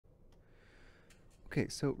Okay,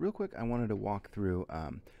 so real quick, I wanted to walk through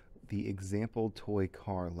the example toy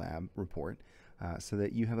car lab report so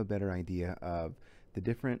that you have a better idea of the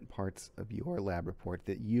different parts of your lab report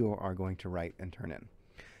that you are going to write and turn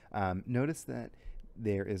in. Notice that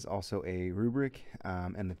there is also a rubric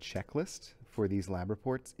and a checklist for these lab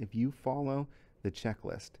reports. If you follow the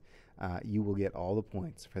checklist, you will get all the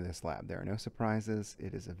points for this lab. There are no surprises.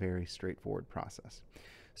 It is a very straightforward process.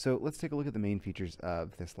 So let's take a look at the main features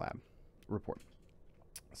of this lab report.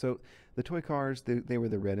 So the toy cars, they were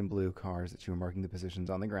the red and blue cars that you were marking the positions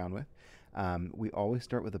on the ground with. We always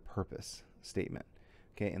start with a purpose statement.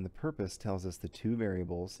 Okay, and the purpose tells us the two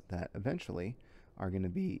variables that eventually are going to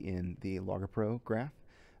be in the LoggerPro graph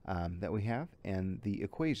that we have and the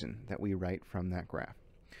equation that we write from that graph.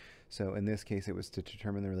 So in this case, it was to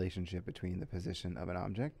determine the relationship between the position of an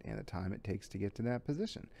object and the time it takes to get to that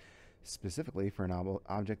position, specifically for an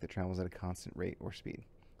object that travels at a constant rate or speed.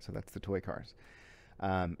 So that's the toy cars.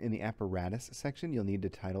 In the apparatus section, you'll need to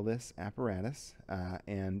title this Apparatus,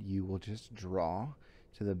 and you will just draw,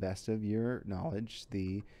 to the best of your knowledge,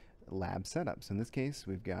 the lab setup. So in this case,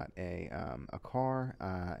 we've got a car,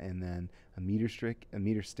 and then a meter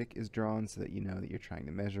stick is drawn so that you know that you're trying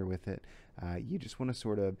to measure with it. You just want to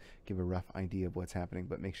sort of give a rough idea of what's happening,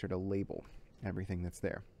 but make sure to label everything that's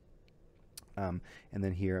there. And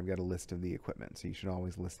then here I've got a list of the equipment, so you should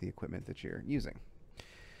always list the equipment that you're using.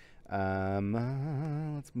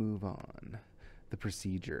 Let's move on. The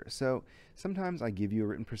procedure. So sometimes I give you a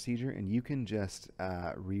written procedure and you can just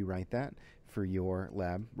rewrite that for your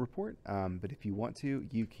lab report. But if you want to,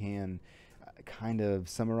 you can kind of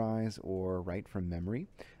summarize or write from memory.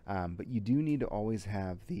 But you do need to always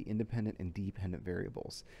have the independent and dependent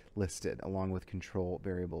variables listed along with control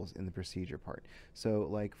variables in the procedure part. So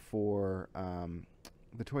like for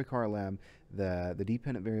the toy car lab, the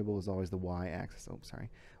dependent variable is always the y-axis. Oh, sorry,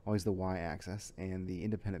 always the y-axis, and the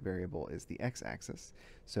independent variable is the x-axis.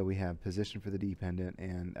 So we have position for the dependent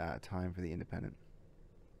and time for the independent.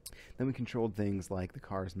 Then we controlled things like the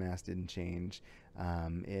car's mass didn't change.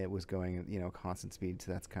 It was going, constant speed,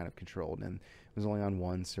 so that's kind of controlled, and it was only on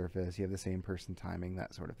one surface. You have the same person timing,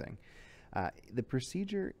 that sort of thing. The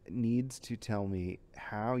procedure needs to tell me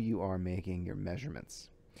how you are making your measurements.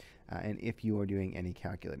 And if you are doing any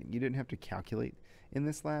calculating. You didn't have to calculate in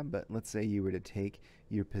this lab, but let's say you were to take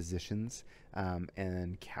your positions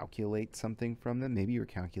and calculate something from them. Maybe you're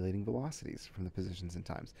calculating velocities from the positions and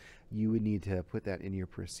times. You would need to put that in your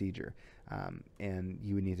procedure, and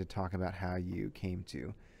you would need to talk about how you came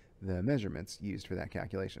to the measurements used for that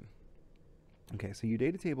calculation. Okay, so your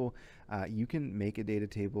data table, you can make a data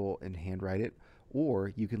table and handwrite it,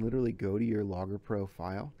 or you can literally go to your LoggerPro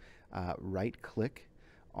file, right-click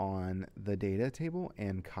on the data table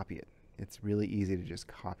and copy it. It's really easy to just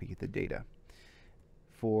copy the data.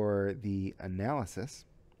 For the analysis,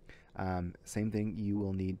 same thing, you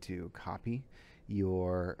will need to copy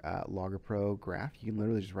your LoggerPro graph. You can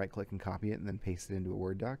literally just right click and copy it and then paste it into a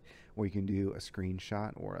Word doc, or you can do a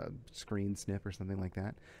screenshot or a screen snip or something like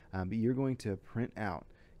that. But you're going to print out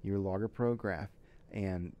your LoggerPro graph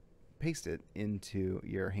and paste it into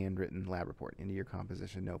your handwritten lab report, into your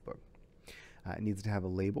composition notebook. It needs to have a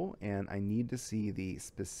label, and I need to see the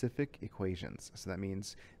specific equations. So that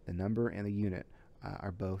means the number and the unit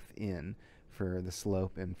are both in for the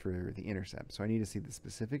slope and for the intercept. So I need to see the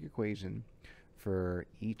specific equation for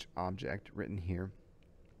each object written here,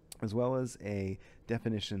 as well as a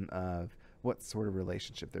definition of what sort of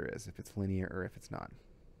relationship there is, if it's linear or if it's not.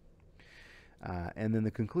 And then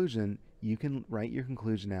the conclusion, you can write your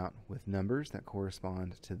conclusion out with numbers that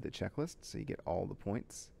correspond to the checklist, so you get all the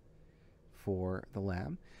points for the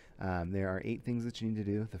lab. There are 8 things that you need to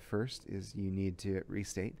do. The first is you need to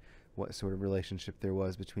restate what sort of relationship there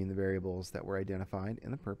was between the variables that were identified in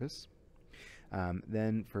the purpose.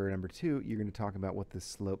 Then for number 2, you're going to talk about what the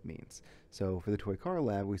slope means. So for the toy car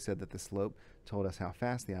lab, we said that the slope told us how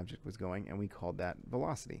fast the object was going, and we called that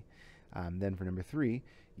velocity. Then for number 3,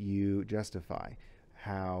 you justify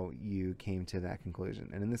how you came to that conclusion.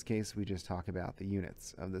 And in this case, we just talk about the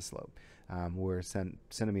units of the slope. We're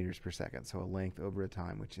centimeters per second, so a length over a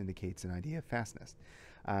time, which indicates an idea of fastness.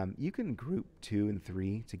 You can group 2 and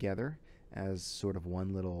 3 together as sort of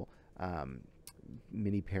one little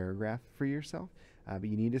mini paragraph for yourself, but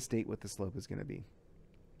you need to state what the slope is going to be.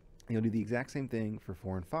 You'll do the exact same thing for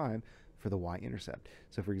 4 and 5 for the y-intercept.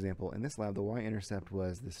 So for example, in this lab, the y-intercept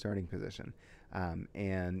was the starting position,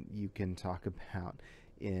 and you can talk about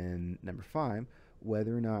in number 5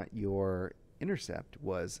 whether or not your intercept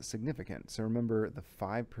was significant. So remember the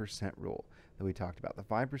 5% rule that we talked about. The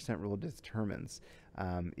 5% rule determines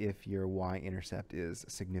if your y-intercept is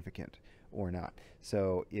significant or not.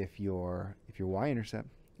 So if your y-intercept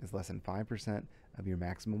is less than 5% of your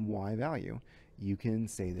maximum y value, you can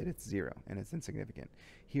say that it's 0 and it's insignificant.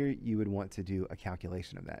 Here you would want to do a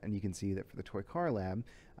calculation of that, and you can see that for the toy car lab,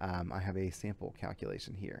 I have a sample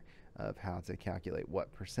calculation here of how to calculate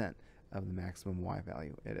what percent of the maximum y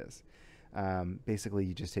value it is. Basically,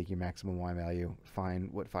 you just take your maximum y value,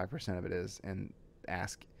 find what 5% of it is, and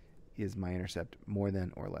ask, is my intercept more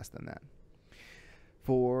than or less than that?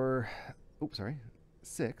 For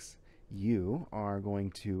 6, you are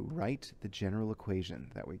going to write the general equation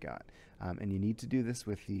that we got. And you need to do this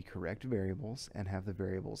with the correct variables and have the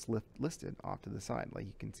variables listed off to the side, like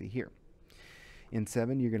you can see here. In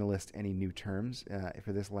 7, you're going to list any new terms.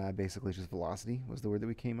 For this lab, basically just velocity was the word that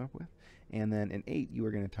we came up with. And then in 8, you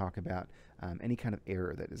are going to talk about any kind of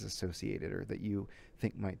error that is associated or that you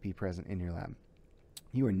think might be present in your lab.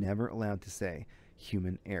 You are never allowed to say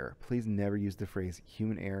human error. Please never use the phrase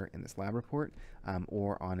human error in this lab report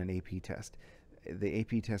or on an AP test. The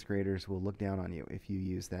AP test graders will look down on you if you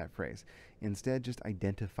use that phrase. Instead, just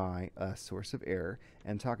identify a source of error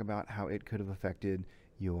and talk about how it could have affected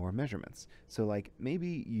your measurements. So like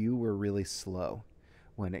maybe you were really slow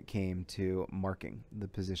when it came to marking the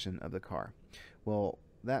position of the car. Well,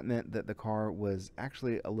 that meant that the car was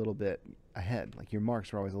actually a little bit ahead. Like your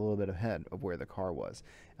marks were always a little bit ahead of where the car was.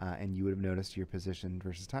 And you would have noticed your position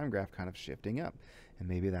versus time graph kind of shifting up. And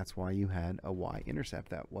maybe that's why you had a y-intercept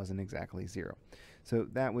that wasn't exactly 0. So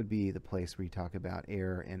that would be the place where you talk about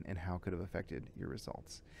error and how it could have affected your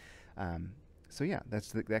results. So yeah,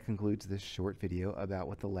 that concludes this short video about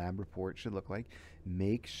what the lab report should look like.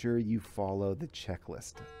 Make sure you follow the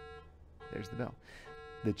checklist. There's the bell.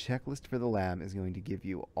 The checklist for the lab is going to give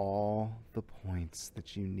you all the points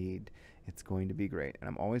that you need. It's going to be great. And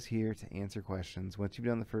I'm always here to answer questions. Once you've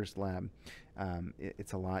done the first lab,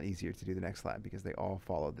 it's a lot easier to do the next lab because they all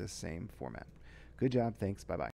follow this same format. Good job. Thanks. Bye-bye.